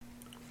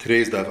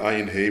Today's Daf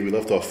Ayin Hey. We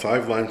left off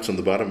 5 lines from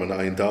the bottom on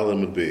Ayin Dal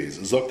and Beis.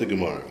 Zok the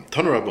Gemara.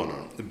 Taner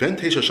Rabbanan. Ben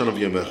Teisha Shana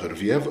V'Yamecher.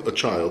 If you have a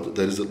child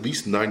that is at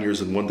least 9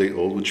 years and 1 day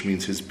old, which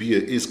means his bia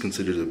is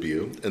considered a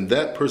bia, and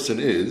that person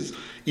is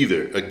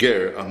either a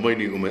ger, a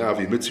moini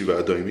umeavi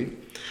mitzvah adoimi,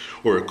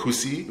 or a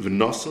kusi,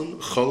 v'nasan,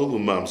 chalal,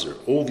 u'mamzer.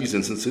 All these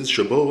instances,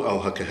 shabo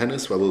al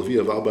hakahenes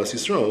v'alalviya v'albas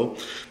Yisrael,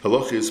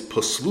 halach is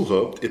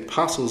pasluha, it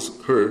passes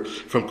her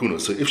from kuna.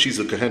 So if she's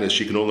a kahenes,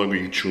 she can no longer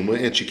eat truma,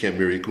 and she can't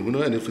marry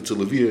kuhuna. And if it's a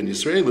levia and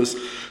Yisraelis,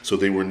 so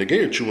they were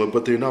negeir truma,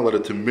 but they're not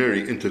allowed to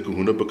marry into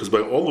kuhuna, because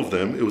by all of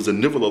them, it was a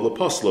nivala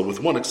lapasla,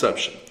 with one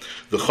exception.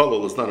 The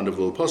chalal is not a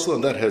nivala lapasla,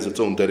 and that has its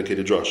own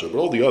dedicated drasha. But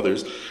all the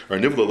others are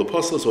nivala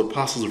lapasla, so it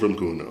passes from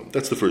kuhuna.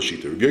 That's the first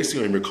shita. Rabbi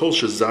Yossi Omer kol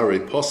shezare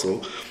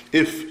pasal,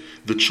 if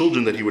the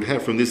children that he would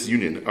have from this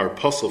union are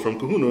pasal from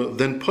kahuna,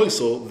 then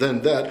paisal,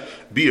 then that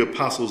bia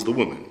pasals the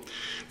woman.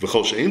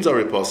 V'chol she'ein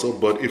zarei pasal,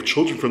 but if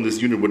children from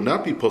this union would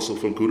not be pasal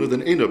from kahuna,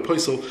 then eina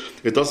paisal,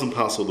 it doesn't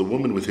pasal the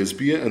woman with his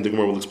bia, and the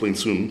Gemara will explain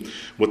soon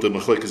what the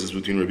machlekes is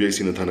between Rabbi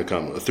Yossi and Tanna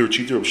Kama. A third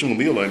cheater of Shimon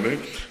Li'alaymer,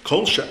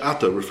 kol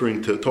she'ata,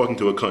 talking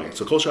to a kain.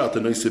 So kol she'ata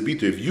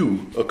noisebita, if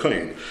you, a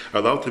kain, are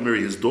allowed to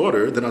marry his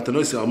daughter, then ata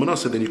noise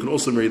almanasa, then you can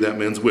also marry that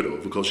man's widow.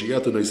 V'kol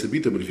she'ata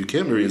noisebita, but if you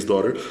can't marry his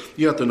daughter,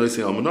 yata noise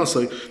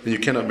almanasa, then you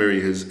cannot marry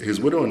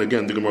his widow. And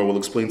again, the Gemara will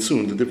explain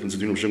soon the difference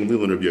between Shimon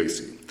Li'alaymer and Rabbi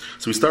Yossi.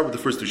 So we start with the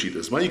first two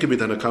shitas. What's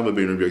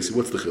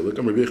the chiluk?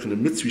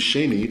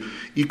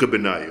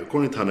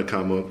 According to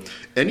Tanakama,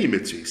 any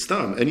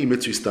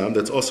mitzvah stam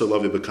that's also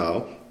lavi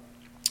bakal,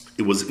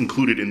 it was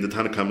included in the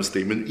Tanakama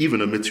statement,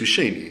 even a mitzvah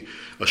sheni.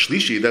 A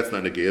shlishi, that's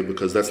not negeya,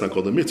 because that's not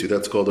called a mitzvah,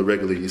 that's called a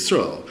regular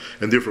Yisrael.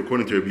 And therefore,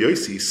 according to Rabbi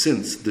Yossi,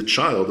 since the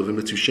child of a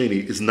mitzvah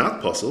sheni is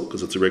not pasul,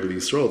 because it's a regular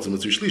Yisrael, it's a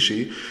mitzvah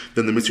shlishi,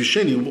 then the mitzvah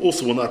sheni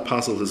also will not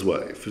pasul his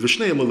wife. We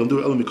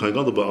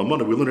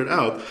learn it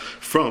out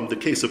from the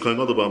case of Kohen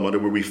Gadol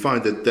ba'almana, where we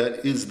find that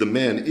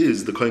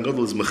the Kohen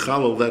Gadol is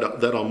mechalal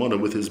that almana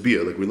with his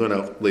bia, like we learn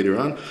out later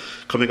on.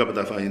 Coming up at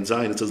Daf Ayin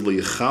Zayin, it says lo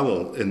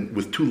yechalal, and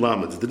with two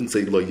lameds, it didn't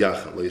say lo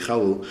yachal.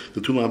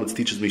 The two lameds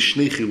teaches me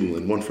shnei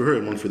chilulin, one for her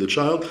and one for the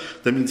child.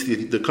 That means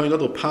the Kohen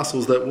Gadol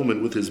passes that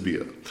woman with his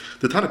bia.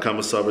 The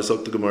Tanakama Savar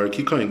Sok the Gemara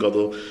ki Kohen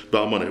Gadol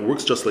ba'almana. It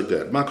works just like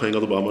that. Ma Kohen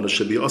Gadol ba'almana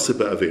should be aseh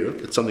ba'avera.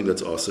 It's something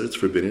that's aseh, it's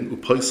forbidden.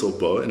 Upaisel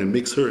ba, and it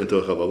makes her into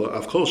a chavala.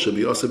 Avkol should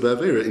be aseh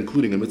ba'avera,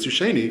 including a mitzvah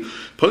sheni.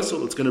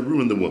 Paisel, it's going to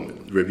ruin the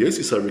woman. Rabbi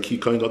Yossi Savar ki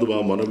Kohen Gadol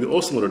ba'almana. We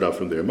also learned it out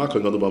from there. Ma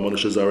Kohen Gadol ba'almana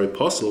shezare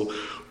pasel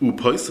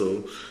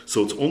upaisel.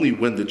 So it's only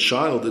when the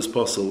child is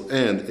pasel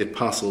and it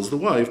pasels the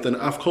wife, then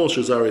avkol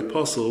shezare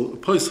pasel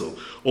paisel.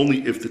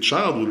 Only if the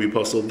child will be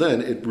pasel,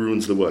 then it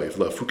ruins the wife.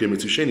 La fuke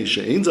mitzvah sheni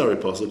she'ein zarei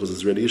pasel, because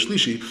it's already a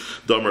shlishi.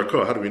 Damar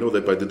ka. How do we know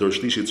that by the dor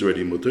shlishi it's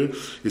already mutter?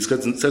 It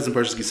says in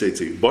Parshas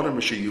Kiseitzi, Banar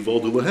Mishe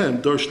Yivoldu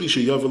Lahem, Dor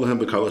Shlishi Yavu Lahem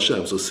B'Kal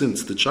Hashem. So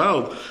since the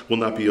child will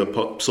not be a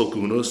psal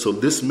kahuna, so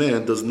this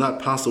man does not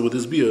pasel with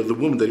his bia the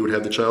woman that he would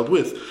have the child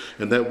with,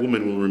 and that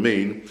woman will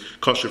remain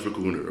kosher for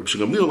kahuna. Rabbi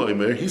Shimon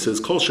Li'alaymer, he says,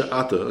 Kol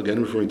she'ata,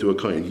 again referring to a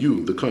kain,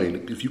 you, the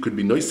kain, if you could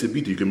be noise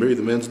bita, you can marry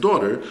the man's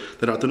daughter,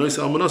 then ata noise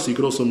almanasa, you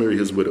could also marry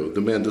his widow.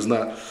 The man does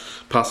not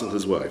pasel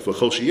his wife.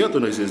 But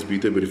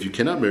if you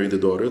cannot marry the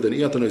daughter, then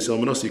you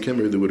can't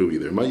marry the widow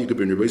either.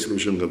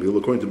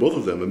 According to both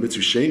of them, a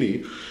mitzvah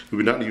sheni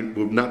would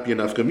not be an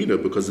afkamina,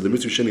 because the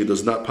mitzvah sheni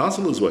does not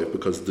pasel his wife,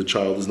 because the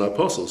child is not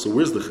pasel. So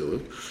where's the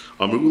chiluk?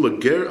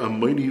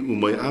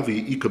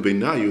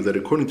 That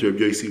according to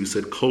Rabbi Yossi, who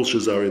said kol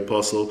shezare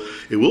pasel,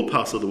 it will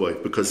pasel the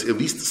wife, because at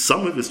least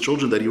some of his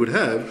children that he would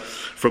have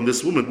from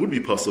this woman would be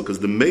pasel, because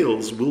the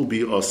males will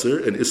be aser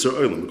and isser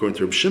oilam. According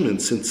to Rabbi Shimon,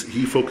 since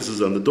he focuses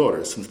on the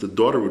daughter, since the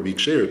daughter would be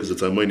ksher, because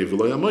it's amayni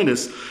v'lo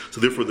amaynis,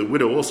 so therefore the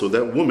widow also,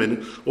 that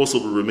woman also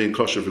will remain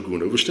kosher for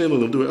guna.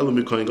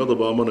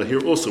 Here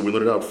also we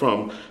learn it out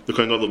from the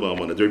Kohen Gadol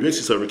ba'almana. The Rabbi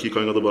Yossi said, "Ki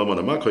Kohen Gadol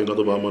ba'almana, ma Kohen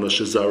Gadol ba'almana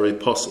shezare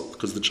pasel,"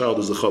 because the child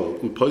is a chalal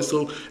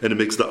upaisel, and it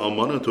makes the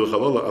almana into a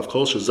chalala of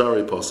kol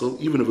shezare pasel,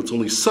 even if it's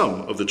only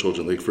some of the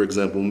children, like for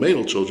example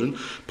male children.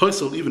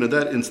 Paisel, even in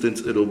that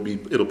instance, it'll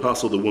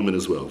pasel the woman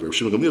as well. Rabbi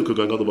Shimon Gamliel,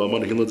 Kohen Gadol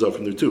ba'almana, he learns out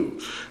from there too.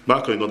 Ma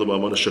Kohen Gadol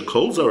ba'almana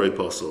shekol zare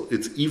pasel.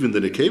 It's even the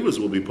nekevas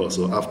will be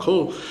pasel.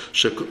 Avkol,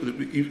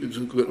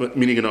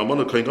 meaning an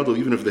almana Kohen Gadol,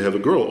 even if they have a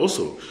girl,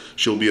 also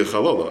she'll be a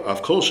chalala.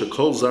 Avkol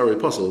shekol zare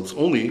pasel. It's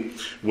only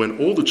when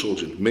all the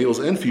children, males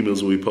and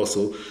females, will be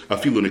pasel.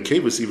 Afilu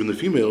nekevas, even the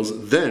females,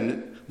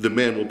 then the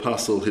man will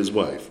pasel his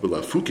wife.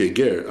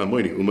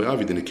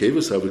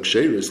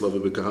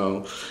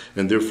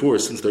 And therefore,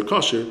 since they're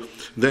kosher,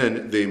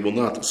 then they will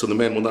not. So the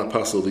man will not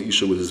pasel the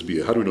isha with his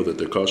bia. How do we know that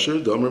they're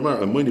kosher? So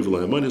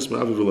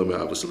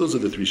those are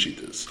the three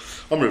shitas.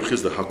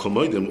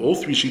 All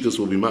three shitas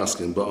will be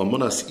masking. But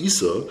almanas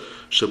isa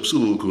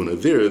shapsul guna.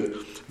 There,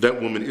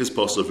 that woman is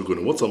pasel for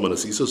guna. What's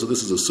almanas isa? So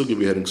this is a sugi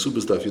we had in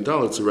Ksubas Daf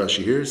Yudal. It's a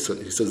Rashi here. He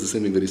says the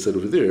same thing that he said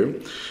over there.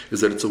 Is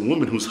that it's a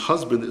woman whose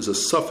husband is a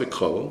suffix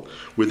chalal,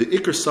 where the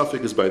ikar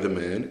suffix is by the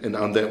man, and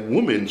on that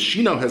woman,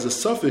 she now has a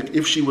suffix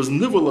if she was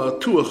nivala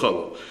to a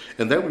chalal.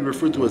 And that we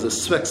refer to as a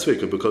svek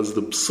sveka, because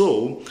the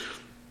psul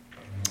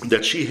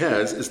that she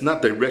has is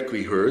not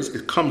directly hers,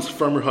 it comes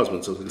from her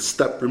husband, so it's a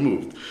step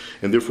removed.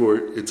 And therefore,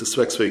 it's a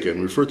svek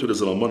and referred to it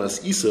as an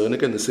almanas isa, and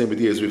again, the same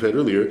idea as we've had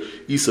earlier,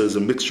 isa is a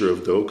mixture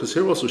of dough, because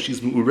here also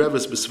she's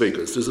ureves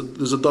besvekas,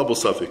 there's a double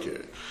suffix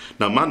here.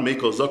 Now, man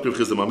mekel zakriv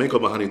chizda, man mekel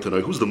mahani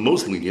tanai, who's the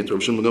most lenient,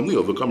 Rav Shimon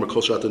Gamliel, v'kamer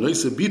kol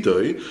shatanoise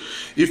bitoi,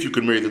 if you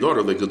could marry the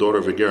daughter, like the daughter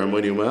of a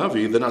Geramoni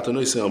Ma'avi, then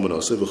atanoise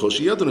almanase, v'chol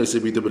shi atanoise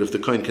bitoi, but if the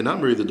kain cannot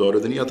marry the daughter,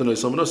 then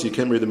atanoise almanase, you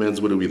can't marry the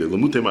man's widow either.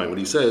 Lamute mai, when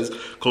he says,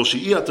 kol shi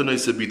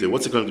atanoise bitoi,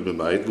 what's it going to be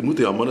made? Lamute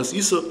almanas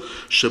isa,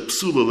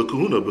 shepsula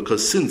lekahuna,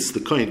 because since the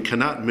kain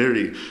cannot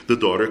marry the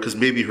daughter, because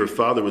maybe her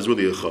father was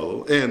really a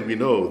chalal, and we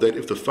know that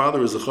if the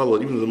father is a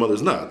chalal, even if the mother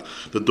is not,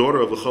 the daughter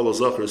of a chalal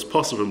zachar is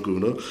possible from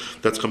guna,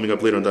 that's coming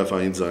up later on Daf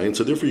Ayin Zayin,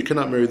 so therefore you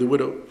cannot marry the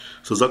widow.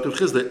 So Zakriv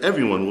Chizda,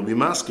 everyone will be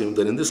masking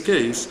that in this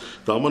case,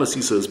 the almanas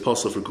isa is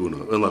possible for guna.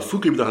 And la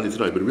fuki b'dahani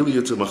tanai, but really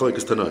it's a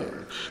machlekes tanai.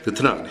 The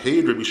Tanan,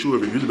 hey Rabbi Shua,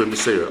 Rabbi Yehuda ben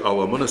Meseir, al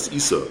almanas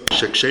isa,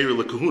 sheksheir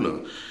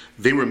lekahuna,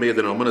 they were made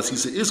that almanas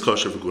isa is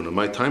kosher for guna.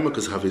 My time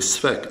because have a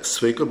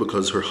sveka,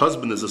 because her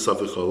husband is a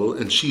safek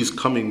chalal, and she's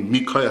coming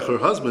mikayach her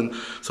husband,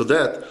 so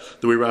that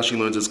the way Rashi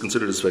learns is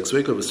considered a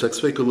sveka,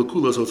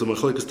 lekula, so it's a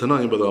machlekes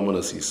tanai by the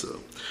almanas isa.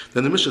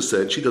 Then the Mishnah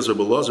said she does her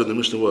belazar. The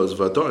Mishnah was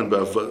vada'an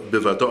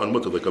bevada'an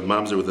mutter, like a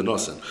mamzer with a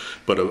nasan,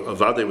 but a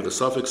vade with a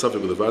suffix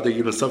with a vade,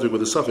 even a suffix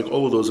with a suffix.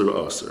 All of those are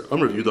aser.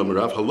 Amr Yudam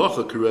Rav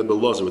halacha kired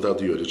belazar without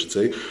the yud. It should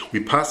say we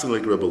passing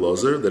like Rebbe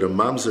Lazar that a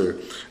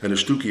mamzer and a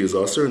shtuki is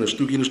aser, and a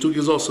shtuki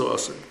is also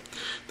aser.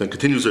 Then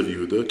continues Rav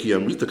Yehuda, Ki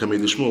Amrita Kamei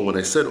Shmuel, when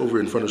I said over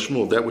in front of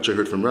Shmuel that which I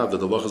heard from Rav, that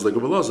the halacha is like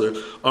Rebbe Lazar,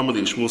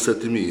 Amrli Shmuel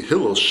said to me,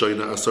 Hillel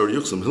Shaina Asar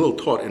Yuchsim, Hillel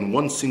taught in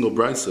one single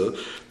brisa,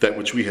 that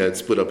which we had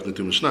split up into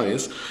two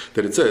Mishnayos,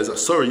 that it says,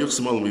 Asar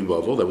Yuchsim Alam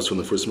Bavel, that was from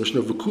the first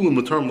Mishnah, V'kulam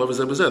Mutarim Lav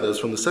Zebazeh, that was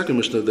from the second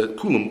Mishnah, that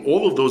Kulam,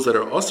 all of those that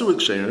are Asar with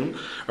Ksherim,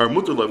 are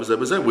Mutar Lav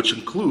Zebazeh, which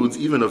includes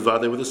even a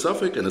Vade with a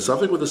suffix, and a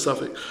suffix with a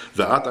suffix.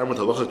 V'at Armat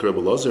Halacha Rebbe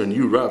Lazar, and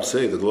you, Rav,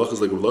 say that the halacha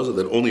is like Rebbe Lazar,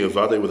 that only a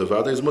Vade with a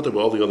Vade is Mutar, but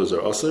all the others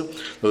are Asar.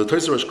 Now the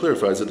Tosar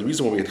clarifies that the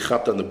reason why we had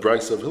chapped on the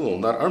brisa of Hillel,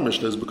 not our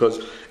Mishnah, is because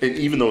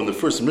even though in the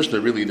first Mishnah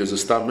really there's a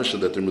stam Mishnah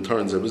that they're mutar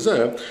and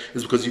zebazeh,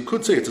 is because you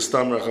could say it's a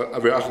stam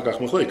averachakach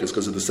machlekes,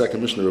 because of the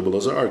second Mishnah Rebbe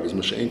Lazar argues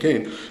Mishnah Ein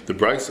Kain, the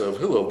brisa of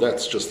Hillel,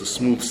 that's just a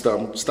smooth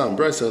stam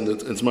brisa, and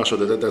it's masha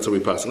that's how we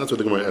pass, and that's what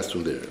the Gemara asked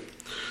from there.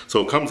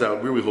 So it comes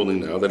out, where are we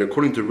holding now, that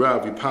according to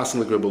Rav, we pass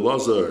like Rebbe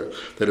Lazar,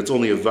 that it's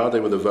only a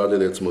vade with a vade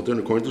that's mutar, and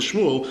according to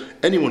Shmuel,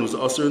 anyone who's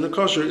aser in the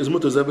kosher is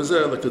mutar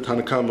zebazeh, like the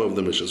Tanakama of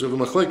the Mishnah. So we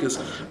have a machlekes,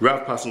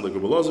 Rav passing like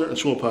Rebbe Lazar, and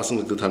Shmuel passing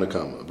like the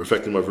Tanakama.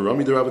 Perfecting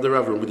Mavarami the Rav,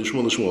 Rami the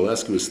Shmuel, I'll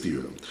ask you a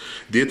stira.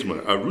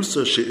 Dietmar,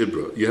 Arusa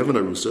she'ibra, you have an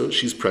Arusa,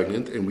 she's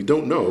pregnant, and we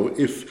don't know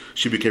if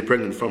she became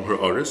pregnant from her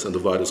aris, and the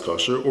vlad is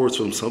kosher, or it's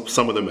from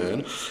some other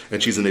man,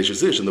 and she's an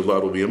Eishes Ish, and the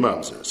vlad will be a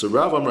mamzer. So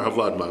Rav Amar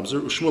Havlad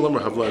mamzer, Shmuel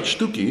Amar Havlad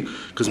shtuki,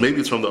 because maybe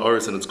it's from the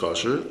aris and it's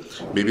kosher,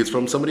 maybe it's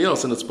from somebody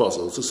else and it's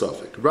possible, it's a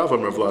suffix. Rav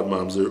Amar Havlad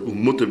mamzer,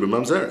 umutter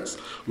b'mamzeres.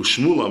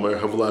 Shmuel Amar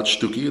Havlad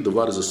shtuki, the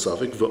vlad is a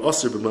suffix,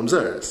 v'aser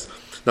b'mamzeres.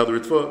 Now the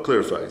Ritva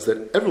clarifies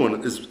that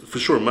everyone is for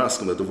sure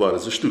masking that the vlad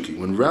is a shtuki.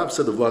 When Rav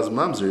said the vlad is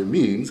mamzer, it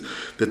means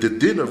that the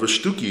din of a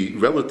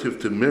shtuki relative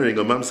to marrying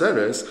a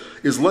mamzeres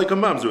is like a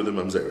mamzer with a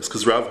mamzeres,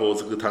 because Rav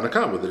holds like the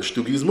Tanakama that a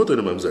shtuki is mutter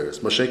to mamzeres.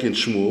 Mashaki and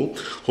Shmuel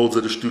holds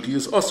that a shtuki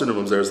is aser to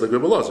mamzeres like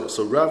Rebbe Lazar.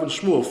 So Rav and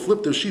Shmuel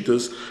flip their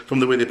shitas from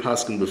the way they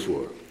paskin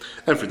before.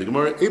 And for the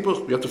Gemara,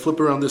 Epoch, we have to flip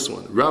around this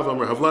one. Rav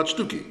Amar Havlad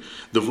shtuki.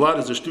 The vlad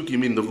is a shtuki,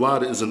 meaning the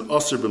vlad is an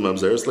aser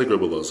b'mamzeres like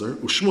Rebbe Lazar.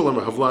 Shmuel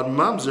Amar Havlad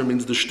mamzer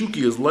means the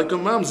shtuki is like a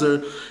mamzer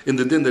in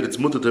the din that it's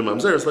mutter to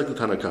mamzer, it's like the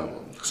Tanakama.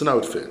 So now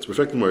it fits.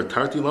 Perfecting more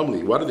tarti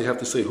lamli. Why do they have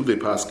to say who they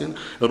paskin?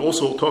 And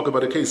also talk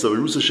about a case of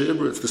Erusa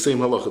she'ibra, it's the same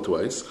halacha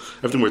twice.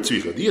 After more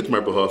tzricha.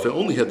 Dietmar b'ha, if I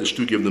only had the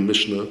shtuki of the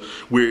Mishnah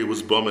where it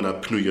was bam and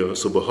pnuya,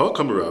 so b'ha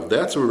kamarav,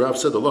 that's where Rav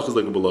said the halacha is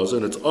like a balaza,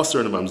 and it's aser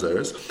and a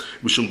mamzeres.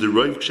 Mishum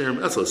derive ksherim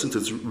etzla. Since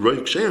it's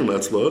rive ksherim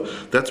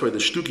etzla, that's why the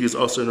shtuki is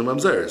aser and a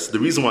mamzeres. The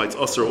reason why it's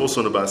aser also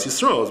in a bas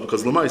Yisrael is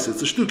because l'maisa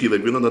it's a shtuki,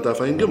 like we learned at Daf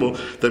Ayin Gimel,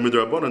 that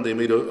midrabanan they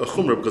made a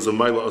chumrah because of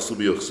maila asul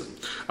b'yochsin.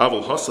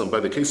 Aval Hasan,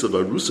 by the case of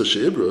Arusa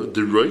she'ibra,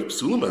 derive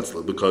psulam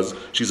etzla, because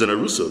she's an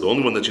Arusa. The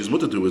only one that she's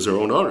mutter to is her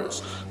own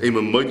aris.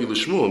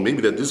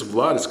 Maybe that this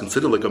vlad is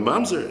considered like a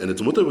mamzer, and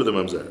it's mutter with a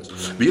mamzeres.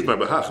 V'yitmar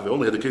b'hach, if I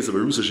only had the case of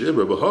Arusa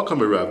she'ibra, b'ha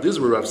kam Rav, this is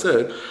where Rav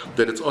said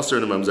that it's aser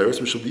and a mamzeres,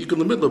 mishum b'ikon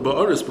l'midla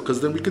ba'aris,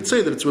 because then we could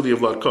say that it's really a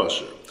vlad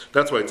kosher.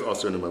 That's why it's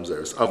aser and a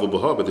mamzeres. Aval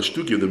b'ha, by the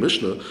shtuki of the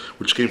Mishnah,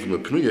 which came from a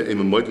pnuya,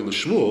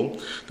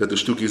 that the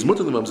shtuki is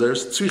mutter the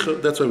mamzeres,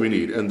 tzricha, that's why we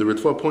need. And the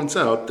Ritva points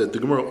out that the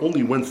Gemara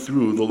only went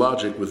through the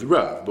logic with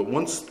Rav, but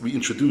once we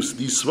introduce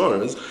these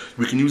svaras,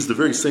 we can use the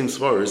very same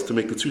svaras to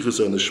make the tzrichas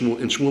in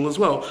Shmuel as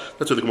well.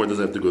 That's why the Gemara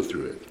doesn't have to go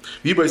through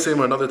it. By saying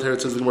another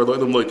teretz says the Gemara, we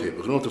don't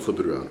have to flip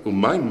it around.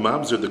 My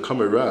mamzer the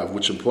kamer Rav,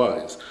 which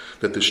implies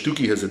that the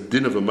shtuki has a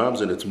din of a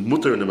mamzer and it's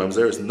mutter in the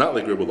mamzer is not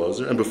like Rebbe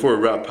Lazar, and before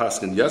Rab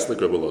Paskin, yes, like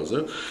Rebbe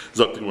Lazar,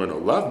 Zok the Gemara, no,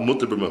 lav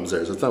mutter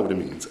b'mamzer, that's not what it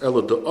means.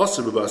 Elo the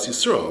aser b'bas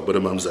Yisrael, but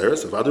a mamzer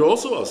is a father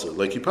also aser,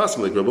 like he Paskin,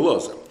 like Rebbe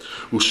Lazar.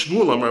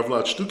 Ushmuel amar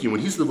vlad shtuki, when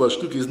he says the vlad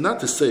shtuki, is not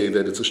to say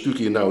that it's a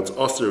shtuki and now it's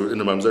aser in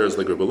the mamzer is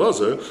like Rebbe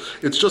Lazar,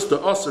 it's just the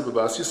aser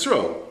b'bas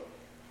Yisrael.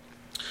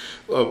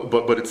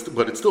 But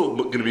it's still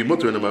going to be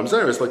mutter in the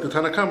mamzeres like the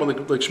Tanakama, like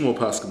Shmuel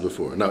Paskin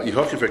before. Now,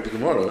 Ihachi fact the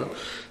Gemara,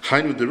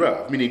 Hainu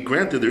derav, meaning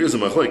granted there is a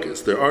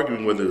machlokes. They're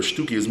arguing whether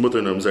shtuki is mutter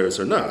in the mamzeres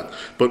or not.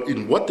 But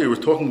in what they were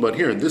talking about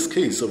here, in this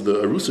case of the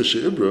Arusa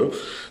She'ibra,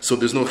 so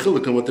there's no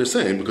chiluk in what they're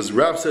saying, because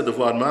Rav said the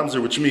Vlad Mamzer,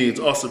 which means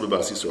Aser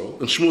B'Bas Yisrael,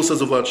 and Shmuel says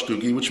the Vlad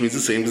Shtuki, which means the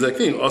same exact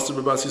thing, Aser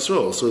B'Bas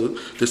Yisrael. So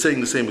they're saying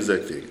the same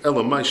exact thing.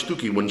 Ela Mai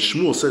Shtuki, when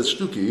Shmuel says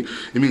Shtuki,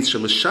 it means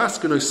Shemashas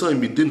K'noisayim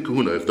B'Din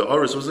Kahuna. If the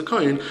Aris was a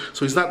kain,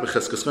 so he's not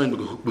B'Cheskes kain,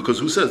 because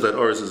who says that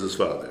Aris is his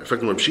father? In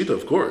fact, in Rav Shita,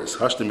 of course,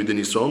 Hashtem B'Din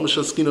Yisrael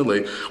Mashaskin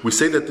Alei, we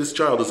say that this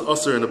child is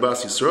Aser in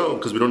Abbas Yisrael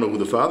because we don't know who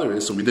the father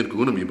is, so we didn't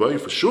Kahuna Mibai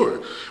for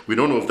sure. We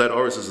don't know if that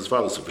Aris is his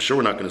father, so for sure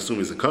we're not going to assume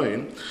he's a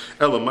kain.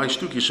 Ela Mai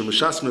Shtuki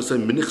Shemashas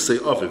K'noisayim Minichsei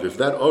Aviv. If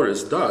that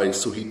Aris dies,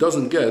 so he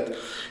doesn't get,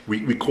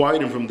 we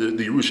quiet him from the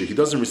Yerusha. He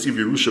doesn't receive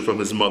Yerusha from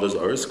his mother's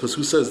Aris, because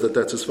who says that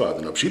that's his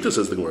father? Now, Pshita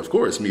says the Gemara, of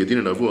course, Miyadin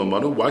and Avu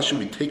Amanu, why should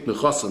we take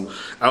Nechasim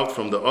out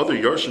from the other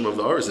Yarshim of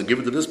the Aris and give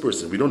it to this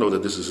person? We don't know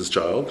that this is his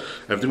child.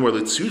 After more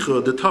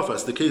Litzricha, the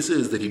Tafas, the case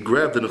is that he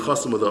grabbed the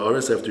Nechasim of the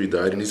Aris after he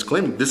died, and he's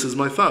claiming, this is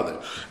my father.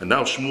 And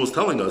now Shmuel is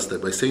telling us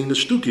that by saying the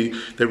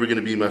Shtuki, that we're going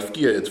to be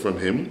Mafkia it from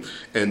him,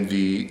 and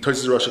the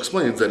Taisus Rosh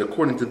explains that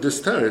according to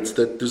this teretz,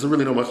 that there's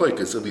really no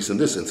Machlekes, at least in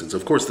this instance.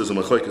 Of course, there's a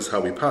Machlekes how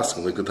we pass,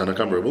 like the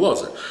Tanakam Rebbe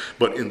Lazar.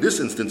 But in this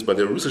instance, by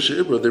the Arusa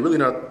She'ibra, they're really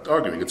not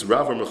arguing. It's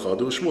Rav or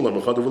Mechadu, Shmuel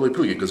or Mechadu V'lei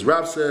Pligi, because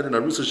Rav said in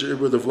Arusa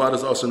She'ibra, the Vlad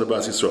is also in the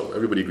Bas Yisrael.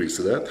 Everybody agrees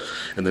to that.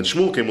 And then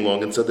Shmuel came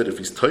along and said that if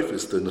he's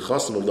typhus, the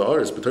Nechasim of the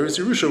Aris, but Taris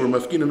Yerusha, we're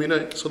Mafkina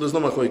Minay. So there's no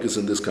Machlekes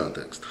in this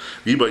context.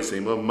 V'ibay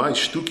Seima, my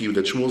Shtuki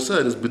that Shmuel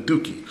said is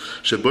Beduki.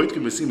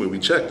 Sheboitkim Vesima, we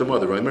checked the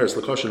mother, Raimeres,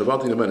 Lakasha,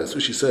 Navalti, Nemenes. So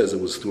she says it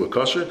was through a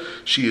kasher.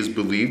 She is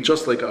believed,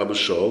 just like Abba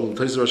Shol. And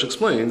Taisus Rosh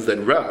explains that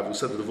Rav, who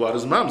said that the Vlad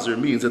is Mamzer,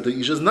 means that the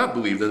Isha is not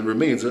believed and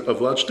remains a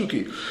Vlad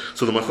Shtuki.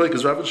 So the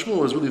Machlekes Rav and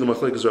Shmuel is really the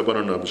Machlekes Rabban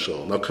and Abba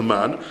Shol. Now,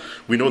 Kaman,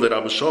 we know that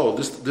Abba Shol,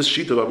 this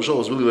sheet of Abba Shol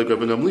is really like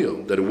Rabban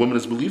Gamliel, that a woman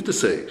is believed to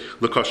say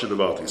Lakasha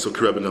Navalti. So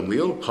Rabban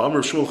Gamliel,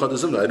 Hamer Shmuel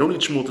Chadazimna. I don't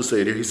need Shmuel to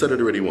say it here. He said it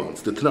already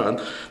once. The Tanan,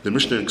 the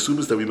Mishnah in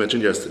Ksubas that we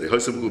mentioned yesterday.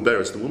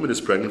 The woman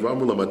is pregnant.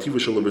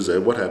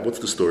 What happened? What's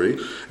the story?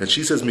 And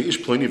she says,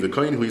 "Meish ploni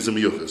v'kayin hu is a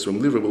miyuchas." From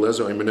Rabbi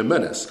Eliezer, I'm in a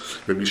menace.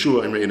 Rabbi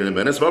Yeshua, I'm in a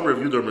menace. Rabbi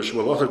Yudar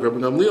Meshmuel Achak Rabbi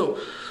Gamliel.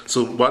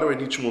 So why do I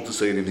need Shmuel to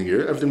say anything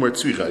here? Everything more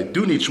tzvicha. I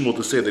do need Shmuel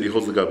to say that he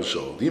holds the Gabbai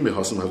Shol. Yimei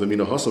Hasam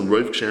Havamina Hasam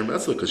Roiv Ksherim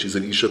Etzla, because she's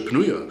an Isha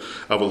Pnuya.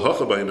 Aval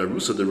Hacha by an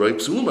Arusa the Roiv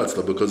Psulim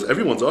Etzla, because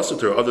everyone's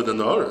asked her other than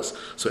the Aras.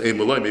 So Ein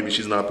Malai, maybe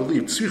she's not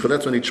believed. Tzvicha.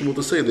 That's why I need Shmuel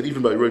to say that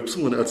even by Roiv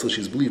Psulim Etzla,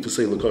 she's believed to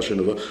say Lakasha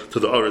to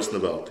the Aras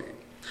Navalti.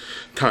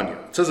 Tanya,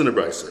 it says in the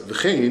Brisa,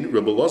 V'chein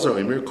Rebbe Lazar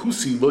Omer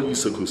Kusi lo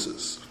yisa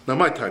kusis. Now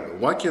my typo,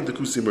 why can't the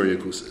Kusi marry a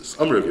kusis?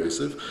 Amr of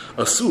Yosef,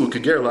 Asu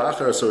keger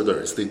la'achar asar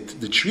daris.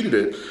 They treated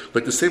it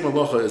like the same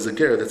halacha as a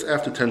ger that's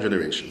after 10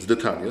 generations. The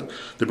Tanya,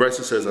 the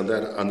Brisa says on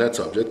that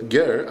subject,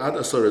 ger ad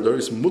asar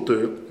daris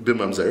mutter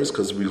b'mamzeres,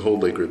 because we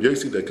hold like Rabbi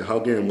Yosef that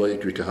kahal gerim la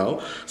yikri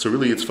kahal. So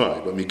really it's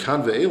fine. But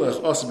mikan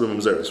ve'elach asar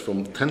b'mamzeres,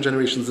 from 10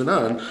 generations and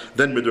on,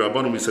 then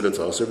midrabanan we said it's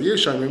asar.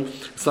 V'yeshamim,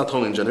 it's not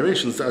only in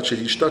generations.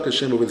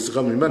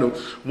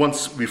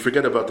 Once we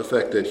forget about the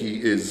fact that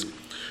he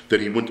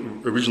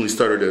originally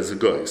started as a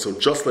guy. So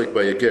just like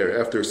by a ger,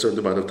 after a certain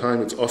amount of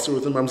time, it's also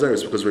with the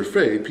mamzeres, because we're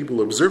afraid people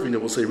observing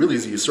it will say, really,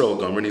 he's a Yisrael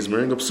Gomer and he's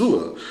marrying a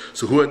psula.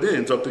 So who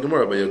adin, talk to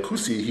Gemara, by a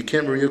kusi, he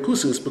can't marry a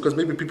kusis, because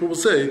maybe people will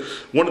say,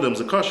 one of them is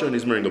a kasha and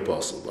he's marrying a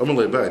apostle.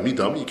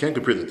 You can't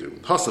compare the two.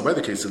 Hasa, by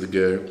the case of the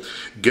ger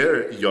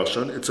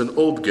yashan, it's an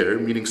old ger,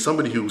 meaning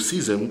somebody who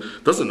sees him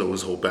doesn't know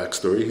his whole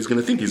backstory. He's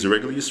going to think he's a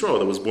regular Yisrael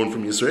that was born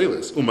from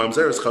Yisraelis.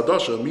 Mamzeres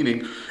chadasha,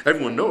 meaning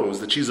everyone knows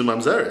that she's a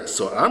mamzeres.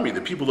 So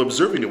the people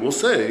observing it will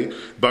say,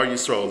 Bar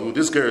Yisrael, who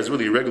this guy is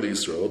really a regular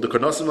Yisrael, the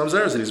Karnasim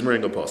Mamzeres, and he's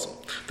marrying an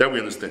apostle. That we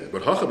understand.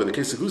 But Hacha, the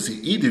case of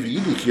Kusi,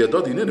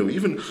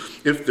 even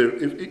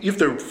if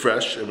they're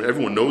fresh, I mean,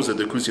 everyone knows that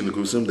they're Kusi and the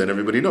Kusim, then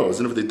everybody knows.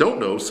 And if they don't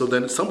know, so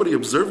then somebody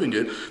observing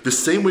it, the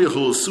same way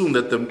he'll assume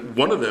that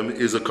one of them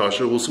is a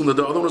kasher, will assume that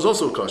the other one is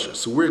also a kasher.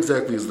 So where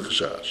exactly is the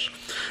chashash?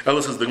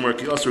 Ella says, the Gemara,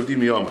 Ki Asr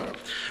Dimi Amar.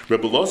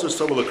 Rebbe Lazar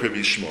Savala Rabbi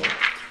Yishmael.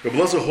 Rebbe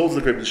Lazar holds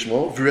like Rabbi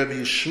Yishmael, Rabbi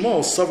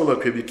Yishmael Savala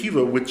Rabbi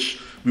Kiva,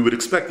 which we would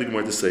expect the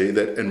Gemara to say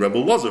that, and Rebbe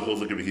Lazar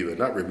holds like Rabbi Kiva,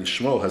 not Rabbi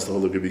Yishmael has to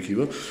hold like Rabbi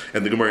Kiva,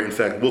 and the Gemara in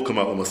fact will come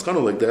out with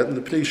Maskana like that, and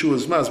the Pnei Yeshua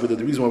is Masber, that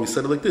the reason why we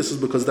said it like this is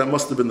because that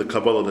must have been the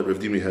Kabbalah that Rav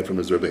Dimi had from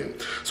his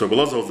Rebbeim. So Rebbe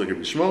Lazar holds like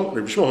Rabbi Yishmael,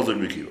 Rabbi Yishmael holds like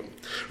Rabbi Kiva.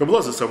 Rebbe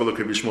Lazar Savala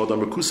Rabbi Yishmael,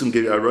 Damar Kusim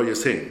gave Arayah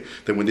saying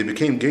that when they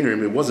became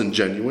Gerim, it wasn't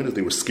genuine, if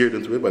they were scared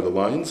into it by the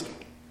lions.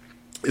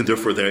 and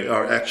therefore they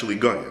are actually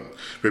goyim.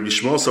 Rabbi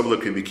Shmuel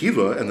Savla Rabbi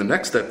Kiva, and the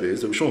next step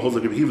is Rabbi Shmuel holds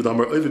like Rabbi Kiva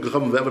Damar Oivik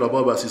Gachavim Ve'Evad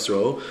Abba Bas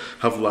Yisrael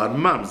Havlad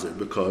Mamzer,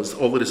 because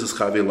all it is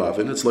Chave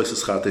Lavin, it's like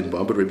Chatein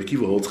Bam, but Rabbi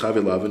Kiva holds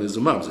Chave Lavin is a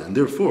Mamzer, and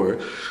therefore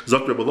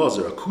Zak Rabbi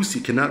Lazar, a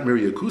Kusi cannot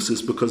marry a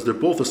Kusis because they're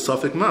both a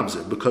Suffolk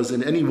Mamzer, because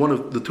in any one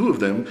of the two of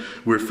them,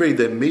 we're afraid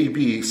that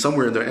maybe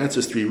somewhere in their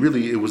ancestry,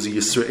 really it was a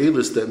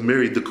Yisraelis that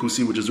married the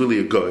Kusi, which is really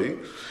a Goy.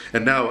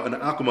 And now an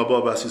Akum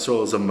Abba Bas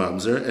Yisrael is a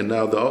Mamzer, and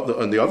now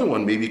the other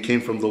one maybe came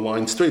from the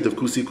line straight of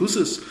Kusi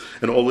Kusis,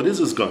 and all it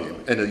is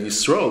Goyim. And a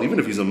Yisrael, even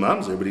if he's a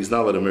Mamzer, but he's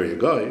not allowed to marry a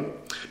Goy.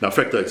 Now,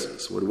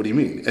 Frektaisis, what do you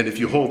mean? And if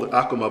you hold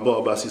Akum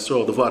Abba Bas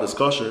Yisrael, the Vlad is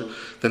kosher,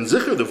 then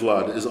Zicher the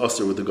Vlad is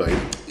usher with the Goy.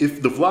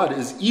 If the Vlad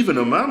is even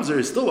a Mamzer,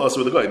 it's still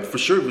usher with the Goy. For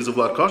sure, if he's a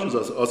Vlad kosher,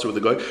 it's usher with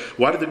the Goy.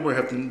 Why did the Gemara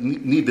have to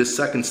need this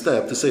second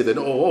step to say that,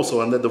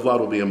 also, and that the Vlad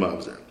will be a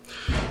Mamzer?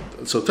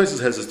 So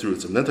Taisus has his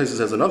roots, and then Taisus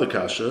has another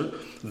kasha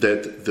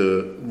that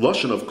the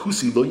lashon of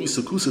kusi lo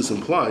yisu kusis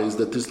implies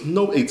that there's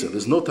no eitzah,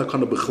 there's no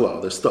takana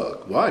b'chlal, they're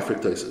stuck. Why, for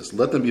Taisus?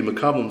 Let them be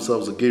makabel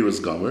themselves a gerus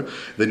gomer,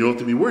 then you don't have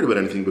to be worried about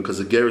anything because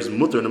a ger is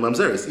mutter and a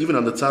mamzeres. Even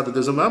on the tzad that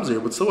there's a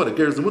mamzer, but so what? A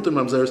ger is the mutter and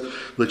mamzeres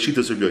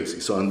l'shitas Rabbi.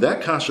 So on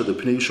that kasha, the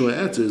Pnei Yeshua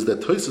answers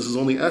that Taisus is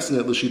only asking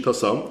at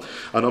l'shitasam.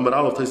 On Amar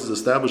Aleph, Taisus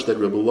established that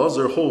Rabbi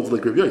Lazar holds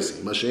like Rabbi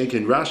Yossi. Masha'enke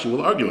and Rashi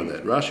will argue on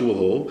that. Rashi will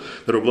hold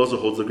that Rabbi Lazar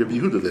holds like Rabbi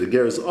Yehuda, that a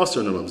ger is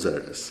asr and a mamzeres.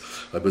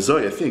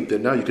 Bazoi, I think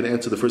that now you can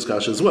answer the first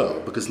kasha as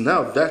well, because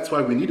now that's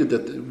why we needed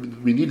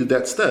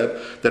that step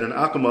that an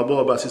Akum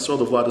Abba Bas Yisrael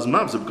the Vlad is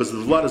mamzer, because if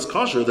the Vlad is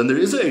kosher, then there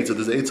is an eitzah,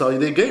 there's an eitzah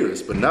yidei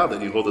geirus. But now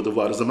that you hold that the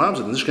Vlad is a mamzer,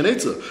 then there's an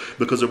eitzah,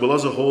 because Rabbi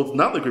Lazar holds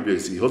not like Rabbi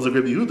Yossi, he holds like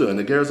Rabbi Yehuda, and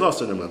the ger is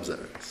also in a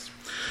mamzeres.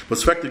 But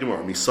fact the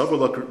Gemara,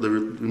 Misavla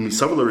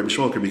Rabbi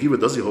Shmuel Rabbi Kiva,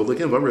 does he hold like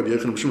him? Rabbi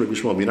Yechon Rabbi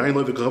Shmuel. Minayin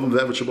lo v'kachavim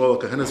ve'evet shabal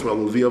kahenes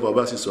v'alavia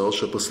v'abas Yisrael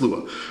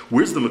shepaslua.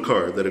 Where's the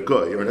makar that a guy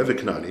or an evet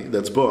kanani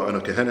that's ba on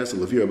a kahenes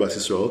alavia v'abas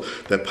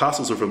Yisrael that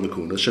passes her from the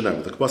kuna?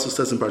 Shenam. The pasuk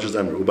says in Parshas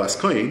Emor, ubas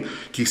koyin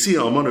kisi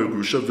almana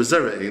grusha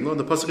v'zera ein. And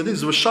the pasuk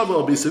continues, v'shava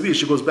al beisavi.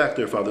 She goes back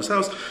to her father's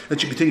house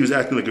and she continues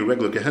acting like a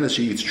regular kahenes.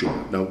 She eats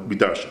chum. Now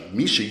bidarshan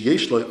misha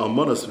yesh lo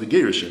almanas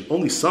v'gerishin.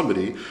 Only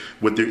somebody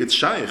with their it's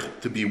shaykh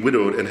to be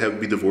widowed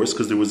and be divorced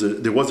because there was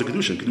a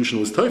Kidushin. Kidushin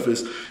was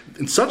typhus.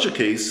 In such a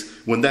case,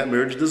 when that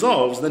marriage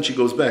dissolves, then she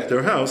goes back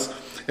to her house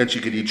and she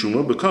could eat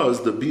truma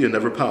because the bia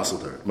never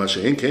passled her.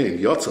 Masha'en kain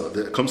yotza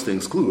that comes to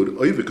exclude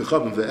oivik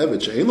kachavim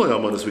ve'evet she'ein lo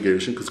yalmanas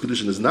v'gerishin, because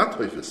Kidushin is not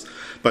typhus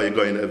by a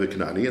guy and evet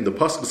kanani, and the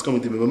pasuk is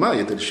coming to be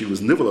mamayit that if she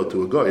was nivala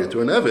to a guy or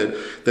to an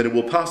evet, then it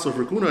will pass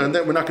over kuna, and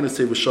then we're not going to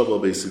say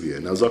v'shaval beisavia.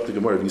 Now zok the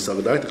Gemara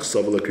v'yisavadaytich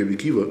savala Rabbi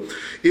Kiva,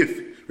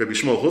 if Rabbi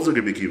Shmuel holds like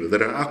Rabbi Kiva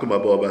that an Akum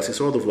Abba Bas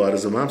Yisrael the Vlad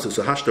is a mamzer,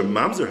 so hashtar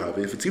mamzer have,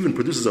 if it even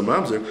produces a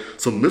mamzer,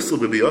 so misl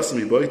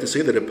b'biyasim yibai to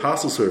say that it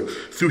passes her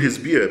through his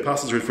bia, it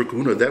passes her for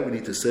kahuna, that we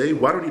need to say.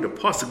 Why do we need a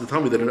pasuk to tell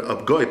me that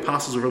a guy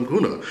passes her from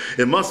kahuna?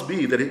 It must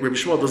be that Rabbi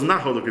Shmuel does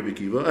not hold like Rabbi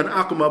Kiva, an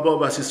Akum Abba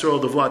Bas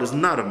Yisrael the Vlad is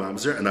not a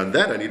mamzer, and on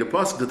that I need a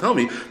pasuk to tell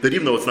me that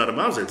even though it's not a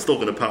mamzer, it's still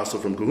going to pass her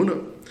from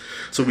kahuna.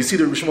 So we see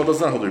that Rabbi Shmuel does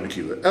not hold Rabbi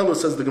Kiva. Ella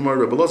says the Gemara,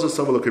 Rabbi Lazar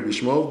savar like Rabbi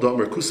Shmuel,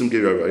 Damar kusim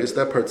geirarayis,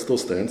 that part still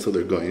stands, so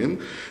they're goyim.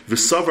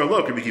 V'savar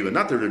like Rabbi Kiva.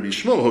 Not that Rabbi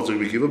Shmuel holds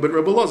Rabbi Kiva, but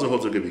Rabbi Lazar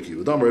holds Rabbi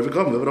Kiva. Damar Rabbi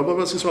Kiva, Rabbi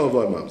Bas Yisrael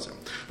Vlad Mamzer.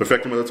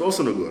 Perfectly, that's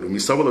also no good.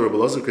 Misavala Rabbi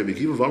Lazar Rabbi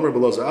Kiva, Vamar Rabbi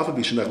Lazar Alpha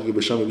Bishanach Rabbi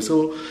Shammai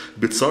Bisil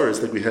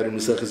Bitzaris, like we had in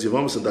Maseches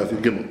Yevamos and Daf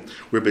Gimel,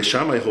 where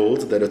Beishamai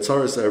holds that a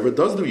tzaris ever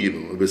does do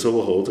yibum.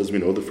 Beisila holds, as we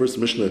know, the first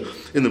Mishnah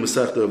in the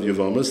Masechta of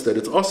Yevamos, that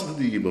it's also to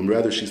do yibum.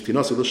 Rather, she's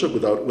tinasi l'shuk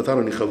without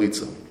any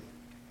chalitza.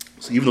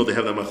 So even though they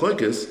have that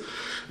machlokes,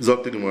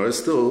 Zok the Gemara is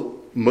still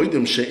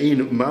Moidim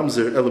she'ein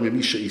mamzer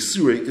elamimisha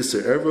isure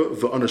iser erva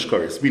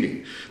v'anashkaris.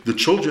 Meaning, the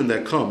children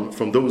that come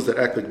from those that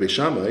act like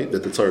Beishamai,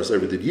 that the tzaris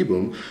ever did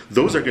yibum,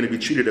 those are going to be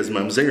treated as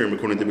mamzerim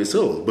according to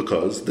Beisil,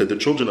 because they're the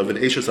children of an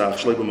eshes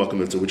ach shleib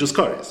b'makam which is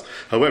karis.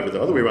 However,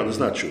 the other way around is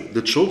not true.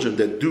 The children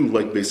that do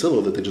like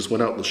Beisil, that they just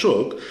went out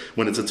l'shuk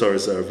when it's a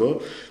tzaris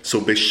erva,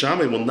 so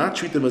Beishamai will not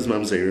treat them as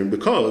mamzerim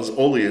because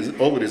all it is a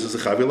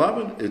chavi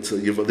lavan. It's the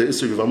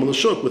iser yivam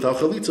l'shuk without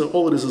chalitza.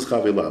 All it is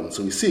chavi lavan.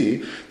 So we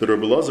see that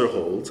Rabbi Lazar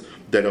holds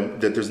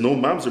that there's no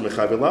mamzer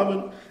mechav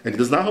lavan, and he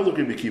does not hold like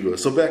Rabbi Kiva.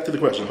 So back to the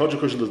question: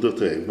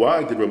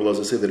 why did Rabbi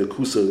Lazar say that a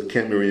kusa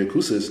can't marry a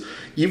kusis,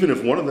 even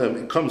if one of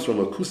them comes from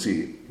a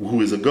kusi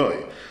who is a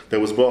guy that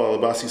was Baal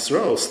Bas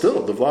Yisrael?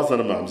 Still, the vlad's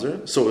not a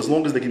mamzer. So as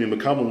long as they can be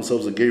mekabel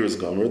themselves a gerus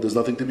gomer, there's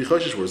nothing to be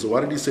choshish for. So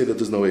why did he say that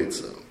there's no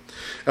eitzah?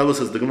 Ella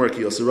says the Gemara ki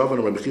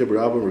Yoseravan Rabbi Chia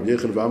Barabba Rabbi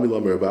Yechon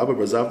V'Amilam Rabbi Abba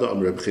Barzavda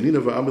Rabbi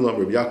Chanina V'Amilam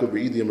Rabbi Yaakov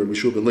B'Idi Rabbi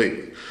Shua Ben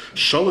Levi.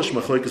 Shalosh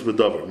Machlokes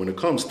B'Davar. When it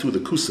comes to the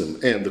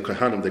kusim and the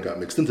kahanim that got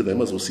mixed into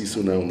them, as we'll see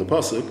soon now in the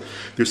pasuk,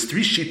 there's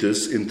three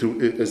shitas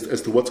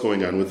as to what's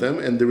going on with them,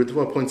 and the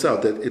Ritva points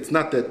out that it's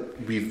not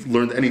that we've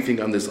learned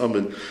anything on this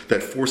amud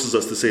that forces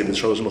us to say that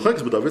Shalosh Machlokes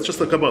B'Davar. It's just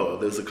a Kabbalah.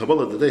 There's a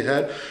Kabbalah that they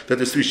had that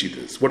there's three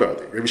shitas. What are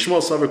they? Rabbi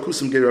Shmuel Savar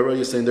Kusim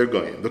Geirarayah saying they're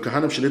going. The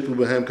kahanim Shenitbu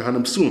B'Hem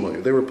Kahanim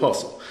Psumayu. They were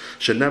apostle.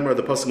 Shenam Shenamar,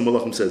 the Pasuk in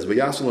Malachim says,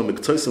 "V'yasulam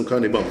miktoisim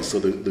kahanei bamos." So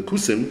the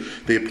Kusim,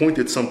 they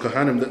appointed some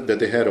kahanim that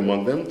they had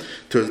among them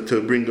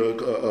to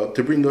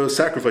bring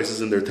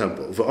sacrifices in their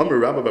temple. V'amar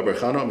Rabba Bar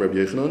Chana, Rabbi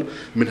Yochanan,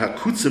 min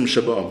hakutzim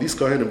shabam. These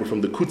kahanim were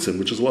from the kutzim,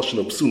 which is lashon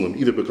of psulim,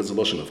 either because of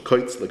lashon of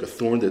kites, like a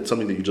thorn, that's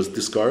something that you just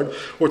discard,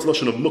 or it's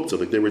lashon of muktzah,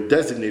 like they were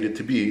designated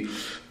to be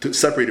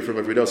separated from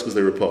everybody else because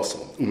they were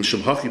apostle.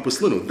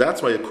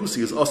 That's why a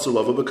kusi is also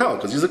lava bakal,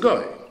 because he's a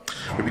guy.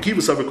 Rabbi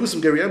Kiva Savar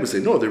Kusim Gary Abba say,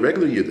 no, they're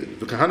regular Yidden.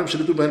 The Kahanim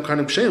should do behind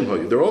Kahanim Shem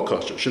Hoyu. They're all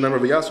kosher. Shenamar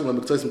V'yasu Lam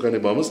B'Tzaisim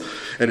Kahanim Bamas.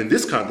 And in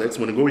this context,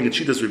 when going in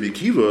Shitas Rabbi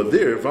Kiva,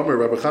 there, Vamar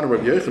Rabbi Chanan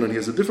Rabbi Yochanan, he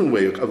has a different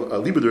way.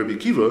 Aliba Rabbi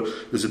Kiva,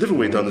 there's a different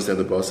way to understand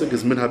the pasuk.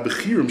 Is Min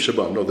HaBechirim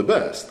Shabam. No, the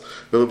best.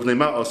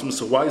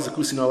 So why is the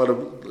Kusi not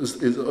allowed to?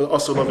 Is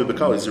also Lavi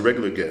Bekal? He's a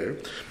regular ger.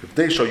 If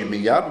they show you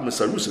Miyabim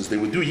Misarusas, they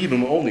would do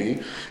Yibum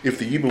only if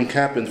the Yibum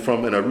happened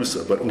from an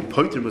Arusa. But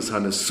Upoitim is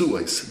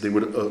Hanasuais.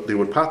 They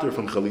would pater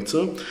from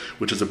Chalitza,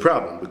 which is a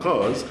problem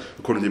because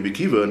according to Rabbi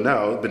Kiva,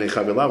 now Bnei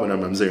Chavelavan are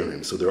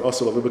mamzerim, so they're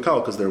also lavi bekal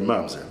because they're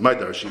mamzer. My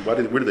darshi, where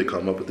did they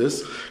come up with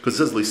this? Because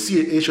it says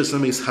leisia esha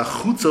sameis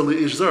hachutza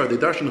leish zar. They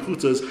darshan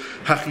chutza is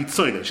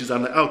hachitzoina. She's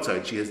on the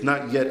outside. She has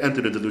not yet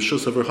entered into the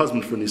shus of her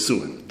husband for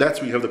nisuin. That's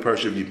where you have the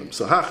parsha of Yibum.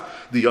 So hach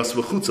the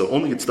yasva chutza.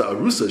 Only it's the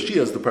arusa. She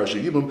has the parsha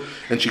of Yibum,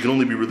 and she can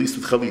only be released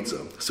with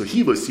chalitza. So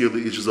he leisia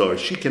leish zar.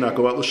 She cannot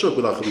go out l'shuk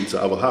without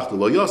chalitza. Aval hach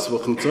lo yasva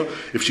chutza.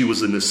 If she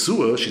was a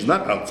nisua, she's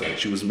not outside.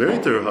 She was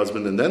married to her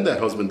husband, and then that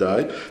husband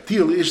died.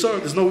 There's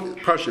no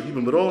parsha of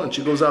Yibum at all, and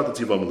she goes out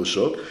to Tzivam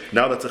L'Shuk.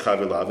 Now that's a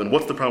Chavelav. And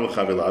what's the problem with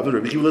Chavelav?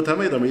 Rabbi Kiva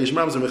L'Tamei, Yesh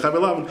Mamzer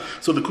Chavelav.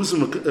 So the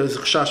Kusim is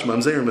Chash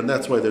Mamzerim, and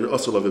that's why they're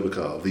also Lavi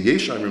B'Kal. The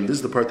Yesh Amrim, this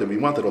is the part that we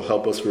want that'll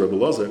help us for Rabbi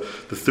Lazar.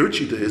 The third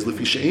shita is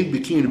Lefi She'ein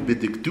Bikin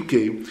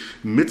B'Dikduke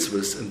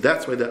Mitzvahs, and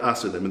that's why they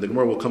asked them. And the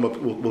Gemara will come up.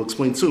 We'll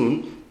explain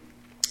soon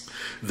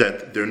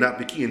that they're not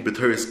Bikiyin, but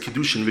her is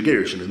Kidushin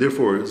V'Gerishin. And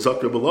therefore,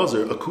 Zakra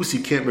Belazar, a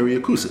Kusi can't marry a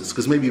Kusis.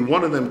 Because maybe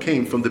one of them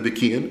came from the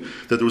Bikiyin,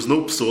 that there was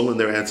no Psul in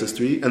their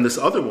ancestry, and this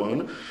other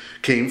one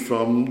came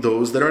from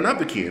those that are not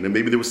Bikiyin. And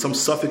maybe there was some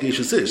suffix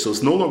Ish. So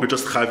it's no longer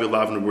just Chayv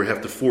Lavin where we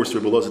have to force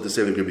Rabbi Belazar to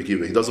say they're Rabbi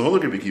Kiva. He doesn't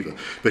hold Rabbi Kiva.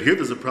 But here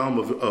there's a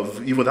problem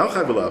of even without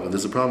Chayv Lavin,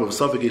 there's a problem of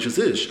suffix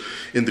Ish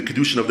in the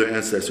Kedushin of their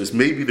ancestors.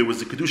 Maybe there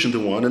was a Kedushin to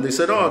one, and they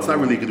said, oh, it's not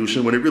really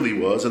Kedushin, when it really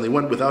was, and they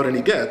went without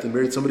any get and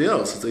married somebody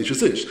else.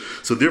 It's Ish.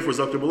 So therefore,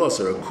 Zakra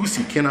Belazar, a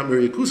Kusi cannot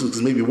marry a Kusi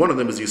because maybe one of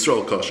them is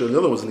Yisrael Kasher and the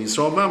other one's an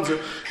Yisrael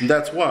Mamzer, and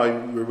that's why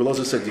Rabbi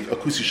Elazar said a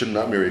Kusi should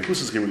not marry a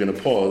Kusi. Okay, we're going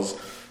to pause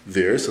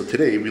there. So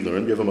today we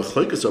learned we have a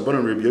machlokes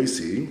Rabbanan Rabbi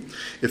Yossi.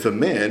 If a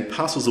man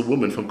passes a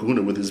woman from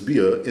kahuna with his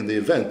bia in the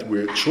event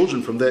where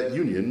children from that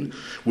union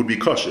would be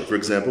kosher, for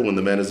example, when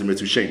the man is a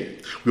mitzvah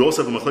sheni. We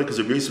also have a machlokes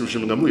Rabbi Yossi from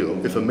Shimon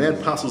Gamliel. If a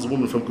man passes a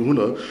woman from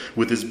kahuna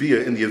with his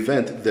bia in the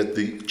event that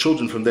the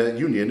children from that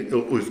union,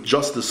 if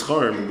just the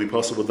scharim would be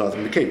possible not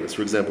in the case,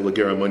 for example, a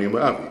gera mani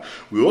ma'avi.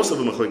 We also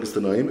have a machlokes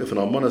tanaim if an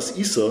almanas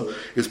isa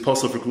is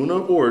possible for kahuna,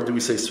 or do we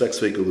say svek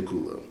sveka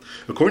lekula?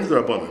 According to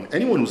the Rabbanan,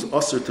 anyone who's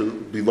usher to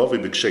be lovely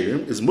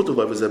is mutar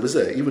lev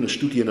zebezeh, even a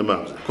shtuki and a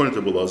mamzer. According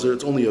to Belazar,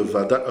 it's only a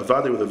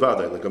vade with a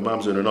vade, like a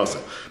mamzer and a nasa.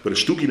 But a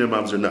shtuki and a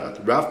mamzer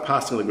not. Rav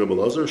passing like Rabbi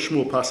Belazar,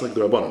 Shmuel passing like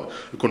the Rabbanan.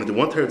 According to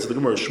one teretz of the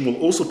Gemara, Shmuel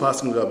also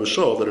passing like Rabbi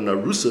Shal that an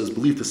arusa is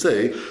believed to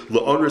say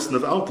la'aris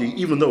navalti,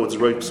 even though it's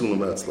right psulam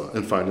atzla.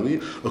 And finally,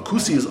 a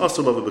kusi is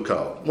also lava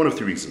bekal. One of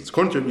three reasons.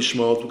 According to Rabbi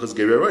Shmuel, it's because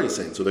Geri Arai is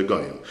saying, so they're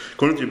goyim.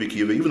 According to Rabbi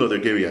Kiva, even though they're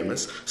Geri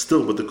Emes,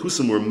 still, but the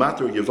kusim were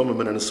matter yavama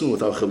men anasun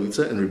without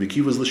chalitza, and Rabbi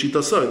Kiva's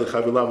l'shita say that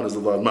chavilavan is the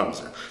lad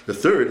mamzer. The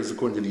third is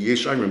according to the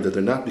Yesh Amrim that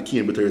they're not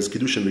Bikiyin, but there is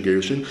Kidushin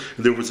V'Gerishin,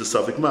 and there was a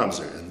suffix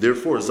Mamzer. And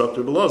therefore,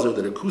 Zakter Belazar,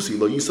 that a Kusi,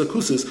 Lo Yisa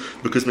Kusis,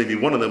 because maybe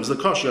one of them is a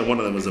Kasha and one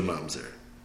of them is a Mamzer.